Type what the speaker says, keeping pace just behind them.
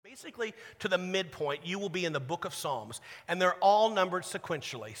Basically, to the midpoint, you will be in the book of Psalms, and they're all numbered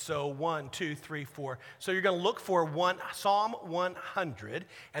sequentially. So 1, 2, 3, 4. So you're going to look for Psalm 100,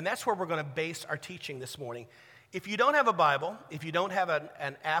 and that's where we're going to base our teaching this morning. If you don't have a Bible, if you don't have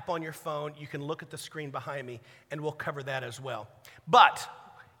an app on your phone, you can look at the screen behind me, and we'll cover that as well. But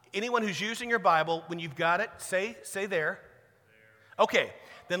anyone who's using your Bible, when you've got it, say there. Okay,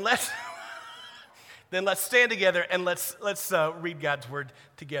 then let's stand together and let's read God's word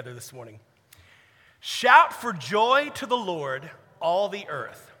together this morning. Shout for joy to the Lord, all the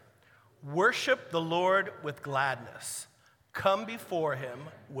earth. Worship the Lord with gladness. Come before him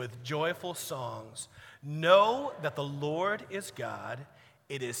with joyful songs. Know that the Lord is God.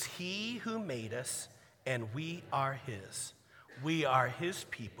 It is he who made us, and we are his. We are his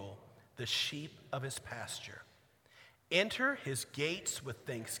people, the sheep of his pasture. Enter his gates with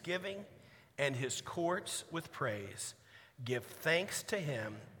thanksgiving and his courts with praise. Give thanks to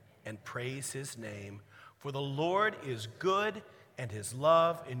him and praise his name. For the Lord is good, and his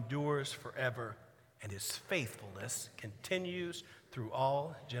love endures forever, and his faithfulness continues through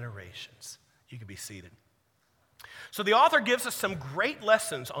all generations. You can be seated. So the author gives us some great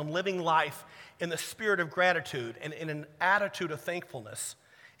lessons on living life in the spirit of gratitude and in an attitude of thankfulness.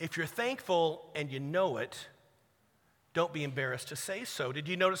 If you're thankful and you know it, don't be embarrassed to say so. Did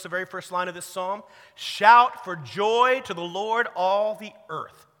you notice the very first line of this psalm? Shout for joy to the Lord, all the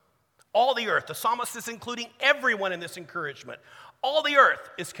earth. All the earth. The psalmist is including everyone in this encouragement. All the earth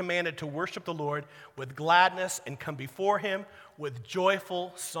is commanded to worship the Lord with gladness and come before him with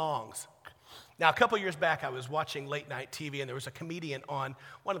joyful songs. Now, a couple years back, I was watching late night TV, and there was a comedian on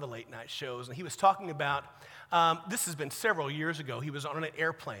one of the late night shows, and he was talking about, this has been several years ago, he was on an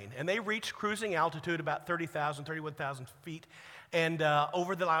airplane, and they reached cruising altitude about 30,000, 31,000 feet, and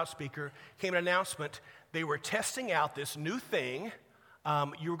over the loudspeaker came an announcement. They were testing out this new thing.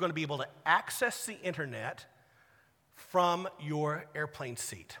 You were going to be able to access the internet from your airplane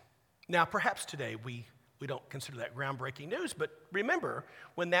seat. Now, perhaps today we don't consider that groundbreaking news, but remember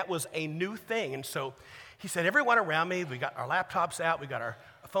when that was a new thing. And so he said, everyone around me, we got our laptops out, we got our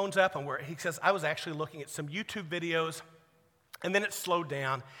phones up, and he says, I was actually looking at some YouTube videos, and then it slowed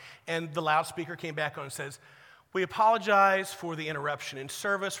down, and the loudspeaker came back on and says, we apologize for the interruption in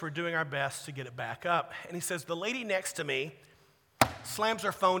service. We're doing our best to get it back up. And he says, the lady next to me slams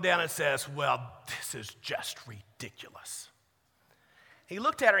her phone down and says, well, this is just ridiculous. He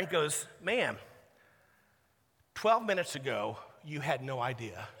looked at her and he goes, ma'am, 12 minutes ago, you had no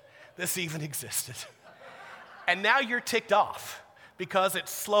idea this even existed. And now you're ticked off because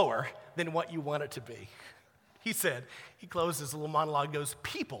it's slower than what you want it to be. He said, he closed his little monologue and goes,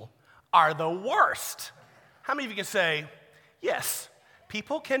 people are the worst. How many of you can say, yes,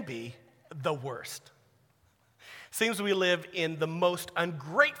 people can be the worst? Seems we live in the most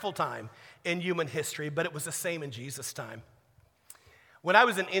ungrateful time in human history, but it was the same in Jesus' time. When I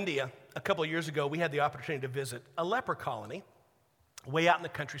was in India a couple of years ago, we had the opportunity to visit a leper colony way out in the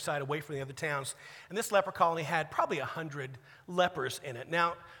countryside, away from the other towns. And this leper colony had probably 100 lepers in it.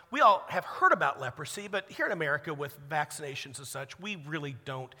 Now, we all have heard about leprosy, but here in America with vaccinations and such, we really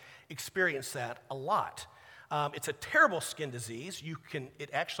don't experience that a lot. It's a terrible skin disease. It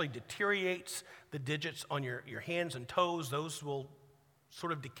actually deteriorates the digits on your hands and toes. Those will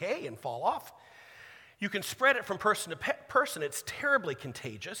sort of decay and fall off. You can spread it from person to person. It's terribly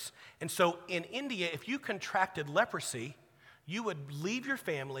contagious. And so in India, if you contracted leprosy, you would leave your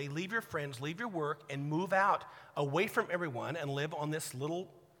family, leave your friends, leave your work, and move out away from everyone and live on this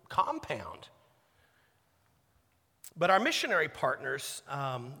little compound. But our missionary partners,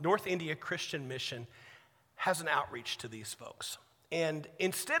 North India Christian Mission, has an outreach to these folks. And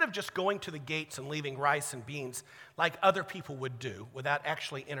instead of just going to the gates and leaving rice and beans like other people would do without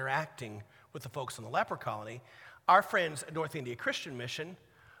actually interacting with the folks in the leper colony, our friends at North India Christian Mission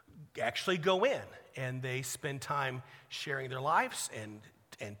actually go in and they spend time sharing their lives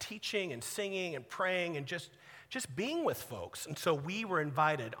and teaching and singing and praying and just being with folks. And so we were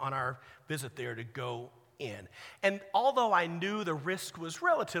invited on our visit there to go in. And although I knew the risk was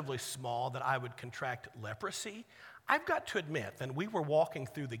relatively small that I would contract leprosy, I've got to admit that when we were walking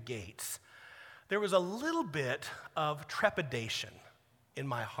through the gates, there was a little bit of trepidation in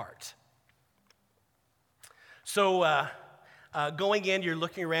my heart. So going in, you're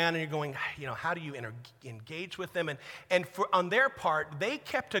looking around and you're going, how do you engage with them? And on their part, they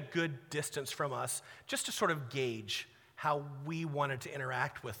kept a good distance from us just to sort of gauge how we wanted to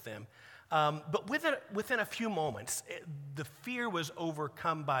interact with them. But within a few moments, the fear was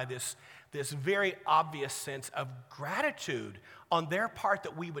overcome by this very obvious sense of gratitude on their part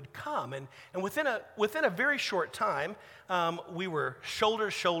that we would come. And within a very short time, we were shoulder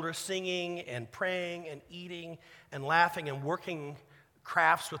to shoulder singing and praying and eating and laughing and working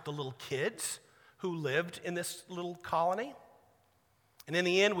crafts with the little kids who lived in this little colony. And in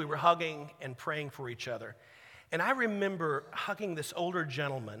the end, we were hugging and praying for each other. And I remember hugging this older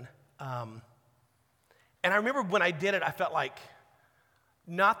gentleman. And I remember when I did it, I felt like,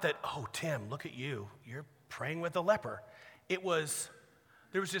 not that, oh, Tim, look at you. You're praying with a leper. There was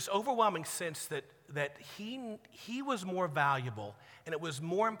this overwhelming sense that he was more valuable, and it was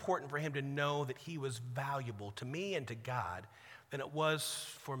more important for him to know that he was valuable to me and to God than it was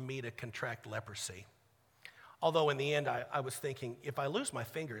for me to contract leprosy. Although in the end, I was thinking, if I lose my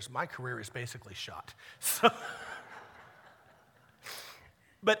fingers, my career is basically shot.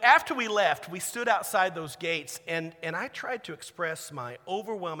 But after we left, we stood outside those gates, and I tried to express my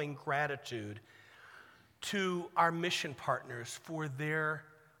overwhelming gratitude to our mission partners for their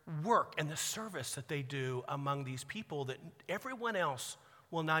work and the service that they do among these people that everyone else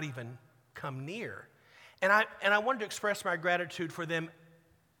will not even come near. And I wanted to express my gratitude for them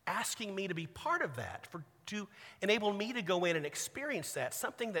asking me to be part of that, to enable me to go in and experience that,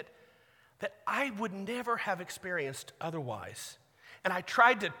 something that I would never have experienced otherwise. And I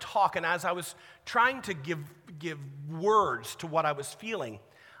tried to talk, and as I was trying to give words to what I was feeling,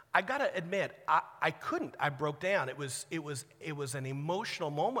 I got to admit, I couldn't. I broke down. It was an emotional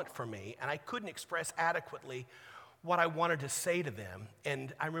moment for me, and I couldn't express adequately what I wanted to say to them.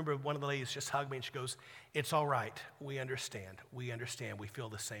 And I remember one of the ladies just hugged me, and she goes, "It's all right. We understand. We understand. We feel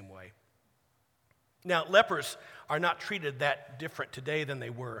the same way." Now, lepers are not treated that different today than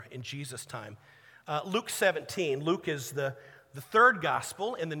they were in Jesus' time. Luke 17. Luke is the third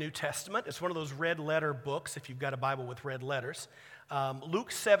gospel in the New Testament. It's one of those red letter books, if you've got a Bible with red letters.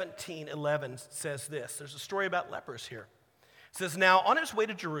 Luke 17:11 says this. There's a story about lepers here. It says, "Now on his way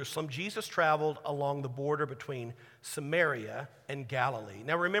to Jerusalem, Jesus traveled along the border between Samaria and Galilee."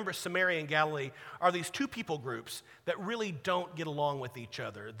 Now remember, Samaria and Galilee are these two people groups that really don't get along with each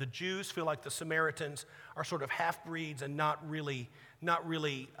other. The Jews feel like the Samaritans are sort of half-breeds and not really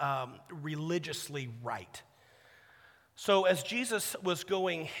religiously right. So as Jesus was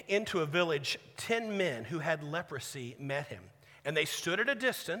going into a village, 10 men who had leprosy met him. And they stood at a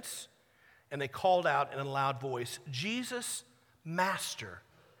distance, and they called out in a loud voice, "Jesus, Master,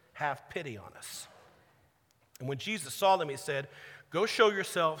 have pity on us." And when Jesus saw them, he said, "Go show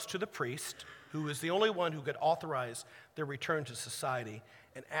yourselves to the priest," who was the only one who could authorize their return to society.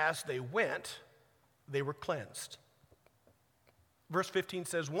 And as they went, they were cleansed. Verse 15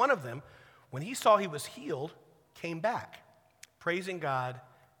 says, "One of them, when he saw he was healed, came back, praising God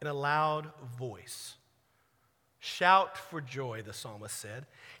in a loud voice." "Shout for joy," the psalmist said.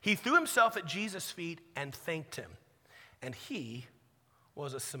 He threw himself at Jesus' feet and thanked him. And he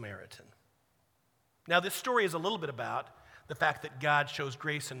was a Samaritan. Now, this story is a little bit about the fact that God shows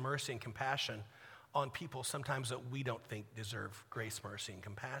grace and mercy and compassion on people sometimes that we don't think deserve grace, mercy, and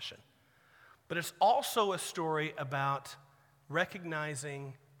compassion. But it's also a story about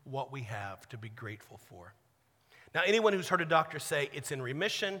recognizing what we have to be grateful for. Now, anyone who's heard a doctor say it's in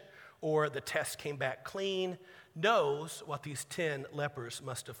remission or the test came back clean knows what these 10 lepers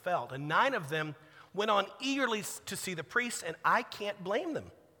must have felt. And 9 of them went on eagerly to see the priest, and I can't blame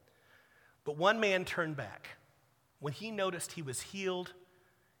them. But one man turned back. When he noticed he was healed,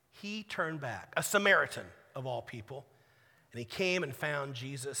 he turned back, a Samaritan of all people. And he came and found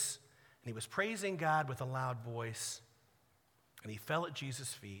Jesus, and he was praising God with a loud voice. And he fell at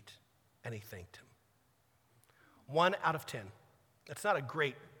Jesus' feet, and he thanked him. 1 out of 10. That's not a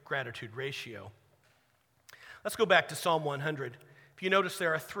great gratitude ratio. Let's go back to Psalm 100. If you notice,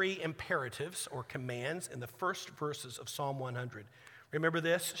 there are 3 imperatives or commands in the first verses of Psalm 100. Remember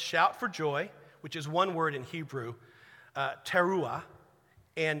this: shout for joy, which is one word in Hebrew, teruah,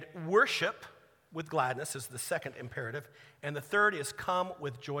 and worship with gladness is the second imperative, and the third is come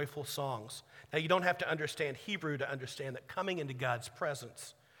with joyful songs. Now, you don't have to understand Hebrew to understand that coming into God's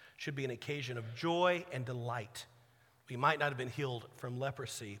presence should be an occasion of joy and delight. We might not have been healed from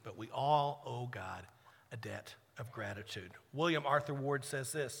leprosy, but we all owe God a debt of gratitude. William Arthur Ward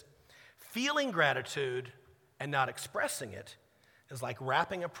says this: feeling gratitude and not expressing it is like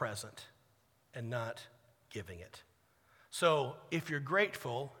wrapping a present and not giving it. So if you're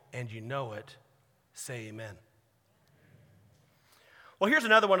grateful and you know it, say amen. Well, here's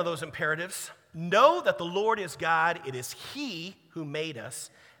another one of those imperatives. Know that the Lord is God. It is He who made us,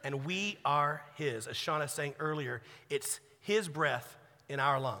 and we are His. As Shauna sang earlier, it's His breath in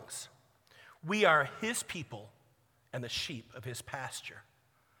our lungs. We are his people and the sheep of his pasture.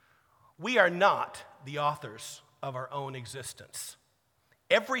 We are not the authors of our own existence.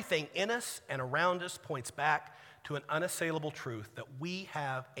 Everything in us and around us points back to an unassailable truth that we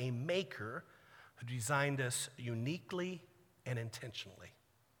have a maker who designed us uniquely and intentionally.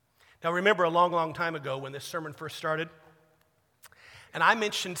 Now, remember a long, long time ago when this sermon first started, and I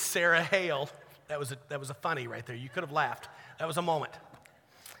mentioned Sarah Hale. That was a funny right there. You could have laughed. That was a moment.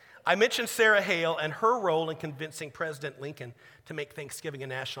 I mentioned Sarah Hale and her role in convincing President Lincoln to make Thanksgiving a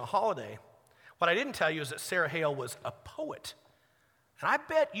national holiday. What I didn't tell you is that Sarah Hale was a poet. And I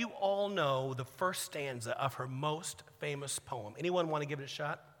bet you all know the first stanza of her most famous poem. Anyone want to give it a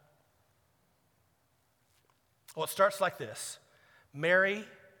shot? Well, it starts like this. Mary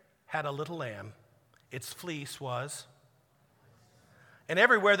had a little lamb. Its fleece was. And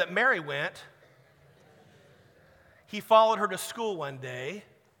everywhere that Mary went, he followed her to school one day.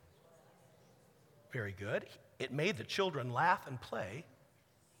 Very good. It made the children laugh and play.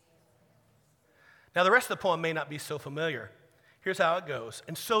 Now, the rest of the poem may not be so familiar. Here's how it goes.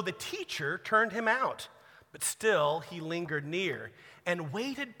 And so the teacher turned him out, but still he lingered near and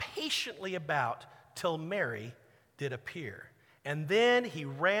waited patiently about till Mary did appear. And then he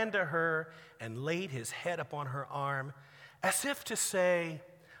ran to her and laid his head upon her arm, as if to say,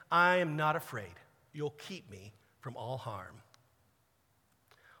 I am not afraid. You'll keep me from all harm.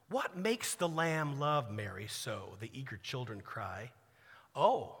 What makes the lamb love Mary so? The eager children cry.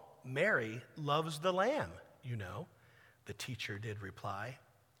 Oh, Mary loves the lamb, you know, the teacher did reply.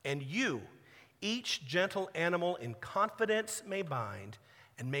 And you, each gentle animal in confidence may bind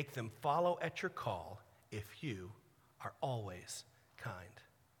and make them follow at your call if you are always kind.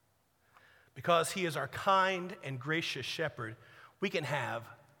 Because he is our kind and gracious shepherd, we can have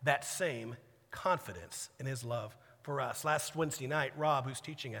that same confidence in his love for us. Last Wednesday night, Rob, who's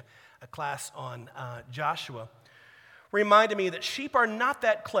teaching a class on Joshua, reminded me that sheep are not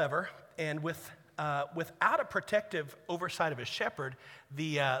that clever, and without a protective oversight of a shepherd,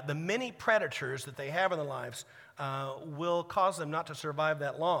 the many predators that they have in their lives will cause them not to survive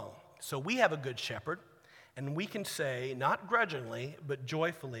that long. So we have a good shepherd, and we can say, not grudgingly, but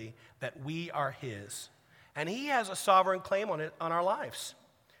joyfully, that we are his. And he has a sovereign claim on our lives.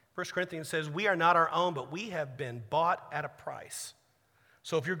 1 Corinthians says, we are not our own, but we have been bought at a price.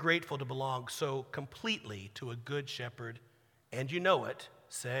 So if you're grateful to belong so completely to a good shepherd, and you know it,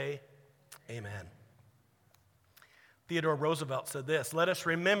 say amen. Theodore Roosevelt said this, let us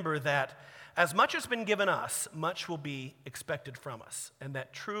remember that as much has been given us, much will be expected from us, and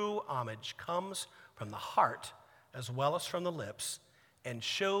that true homage comes from the heart as well as from the lips and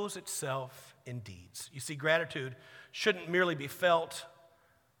shows itself in deeds. You see, gratitude shouldn't merely be felt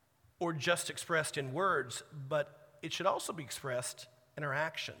or just expressed in words, but it should also be expressed in our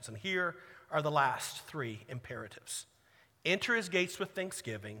actions. And here are the last three imperatives. Enter his gates with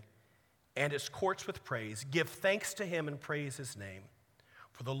thanksgiving and his courts with praise. Give thanks to him and praise his name.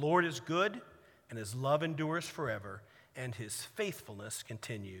 For the Lord is good, and his love endures forever, and his faithfulness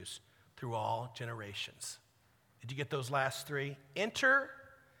continues through all generations. Did you get those last three? Enter,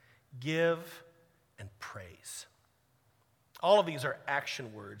 give, and praise. All of these are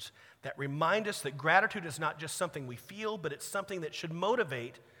action words that remind us that gratitude is not just something we feel, but it's something that should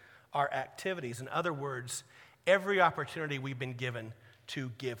motivate our activities. In other words, every opportunity we've been given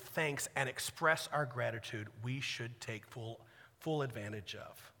to give thanks and express our gratitude, we should take full advantage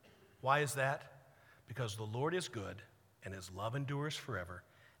of. Why is that? Because the Lord is good, and his love endures forever,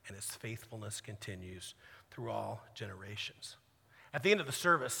 and his faithfulness continues through all generations. At the end of the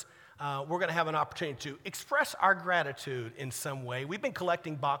service, we're going to have an opportunity to express our gratitude in some way. We've been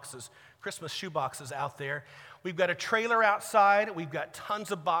collecting boxes, Christmas shoe boxes out there. We've got a trailer outside. We've got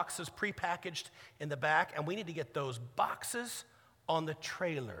tons of boxes prepackaged in the back, and we need to get those boxes on the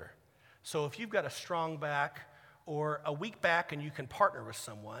trailer. So if you've got a strong back or a weak back and you can partner with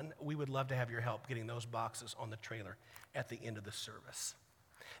someone, we would love to have your help getting those boxes on the trailer at the end of the service.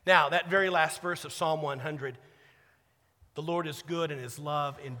 Now, that very last verse of Psalm 100, the Lord is good and his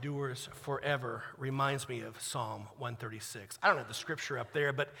love endures forever, reminds me of Psalm 136. I don't have the scripture up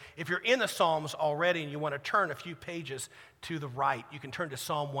there, but if you're in the Psalms already and you want to turn a few pages to the right, you can turn to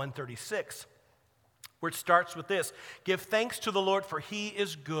Psalm 136, where it starts with this: give thanks to the Lord, for he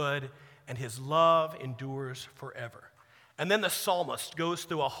is good and his love endures forever. And then the psalmist goes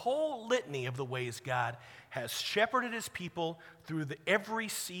through a whole litany of the ways God has shepherded his people through every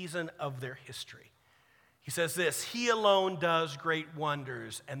season of their history. He says this: he alone does great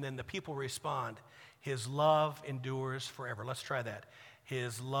wonders. And then the people respond, his love endures forever. Let's try that.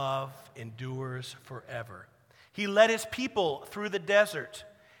 His love endures forever. He led his people through the desert.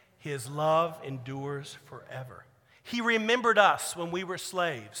 His love endures forever. He remembered us when we were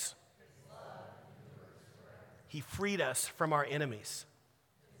slaves. He freed us from our enemies.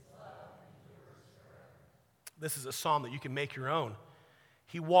 This is a psalm that you can make your own.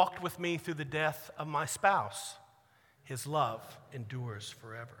 He walked with me through the death of my spouse. His love endures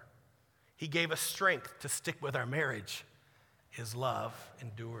forever. He gave us strength to stick with our marriage. His love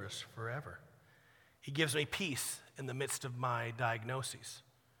endures forever. He gives me peace in the midst of my diagnoses.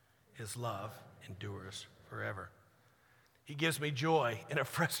 His love endures forever. He gives me joy in a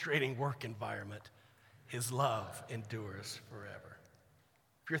frustrating work environment. His love endures forever.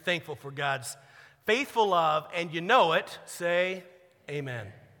 If you're thankful for God's faithful love and you know it, say amen.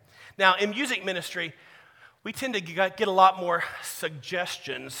 Now, in music ministry, we tend to get a lot more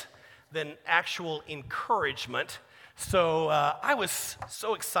suggestions than actual encouragement. So I was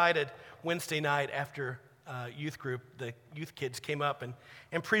so excited Wednesday night after youth group, the youth kids came up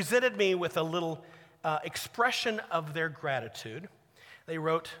and presented me with a little expression of their gratitude. They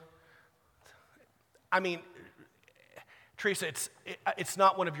wrote, Teresa, it's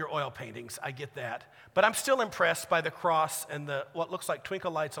not one of your oil paintings, I get that. But I'm still impressed by the cross and what looks like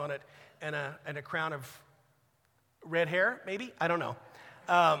twinkle lights on it and a crown of red hair, maybe? I don't know.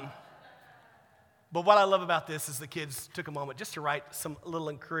 But what I love about this is the kids took a moment just to write some little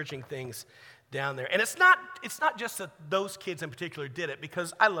encouraging things down there. And it's not just that those kids in particular did it,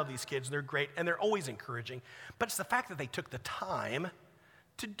 because I love these kids, they're great, and they're always encouraging, but it's the fact that they took the time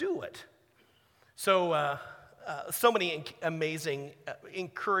to do it. So, so many amazing,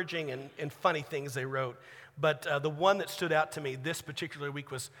 encouraging, and funny things they wrote. But the one that stood out to me this particular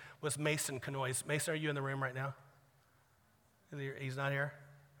week was Mason Canoy's. Mason, are you in the room right now? He's not here?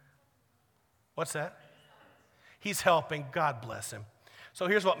 What's that? He's helping. God bless him. So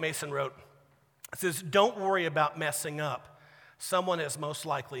here's what Mason wrote. It says, "Don't worry about messing up. Someone has most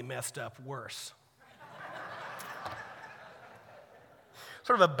likely messed up worse."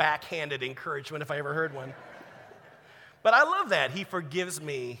 Sort of a backhanded encouragement if I ever heard one. But I love that. He forgives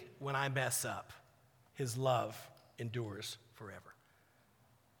me when I mess up. His love endures forever.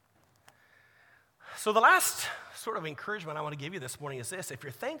 So the last sort of encouragement I want to give you this morning is this. If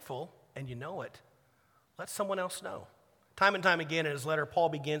you're thankful and you know it, let someone else know. Time and time again in his letter, Paul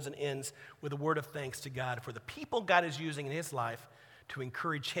begins and ends with a word of thanks to God for the people God is using in his life to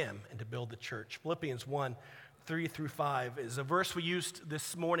encourage him and to build the church. Philippians 1:3-5 is a verse we used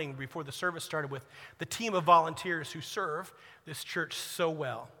this morning before the service started with the team of volunteers who serve this church so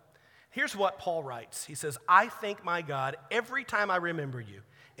well. Here's what Paul writes. He says, "I thank my God every time I remember you.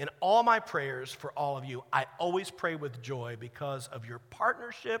 In all my prayers for all of you, I always pray with joy because of your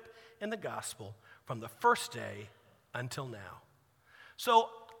partnership in the gospel from the first day until now." So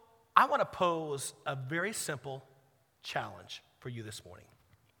I want to pose a very simple challenge for you this morning.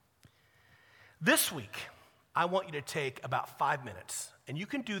 This week, I want you to take about 5 minutes, and you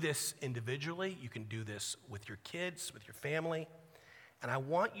can do this individually, you can do this with your kids, with your family, and I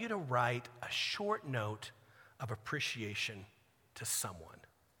want you to write a short note of appreciation to someone.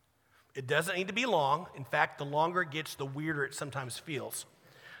 It doesn't need to be long. In fact, the longer it gets, the weirder it sometimes feels.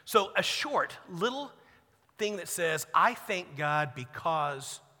 So a short little thing that says, "I thank God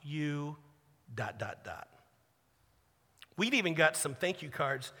because you ... We've even got some thank you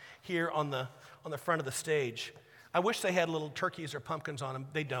cards here on the front of the stage. I wish they had little turkeys or pumpkins on them.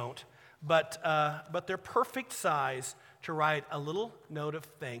 They don't. But they're perfect size to write a little note of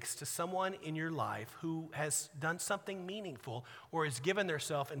thanks to someone in your life who has done something meaningful or has given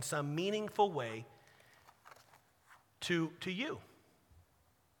themselves in some meaningful way to you.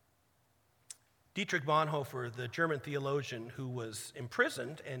 Dietrich Bonhoeffer, the German theologian who was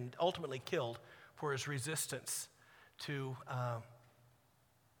imprisoned and ultimately killed for his resistance to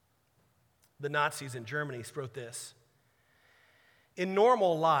the Nazis in Germany, wrote this: "In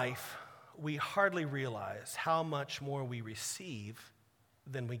normal life, we hardly realize how much more we receive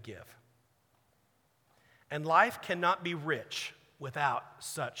than we give. And life cannot be rich without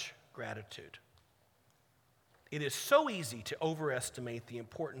such gratitude. It is so easy to overestimate the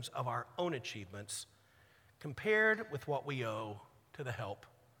importance of our own achievements compared with what we owe to the help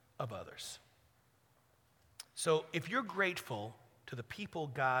of others." So if you're grateful to the people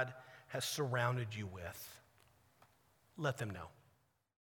God has surrounded you with, let them know.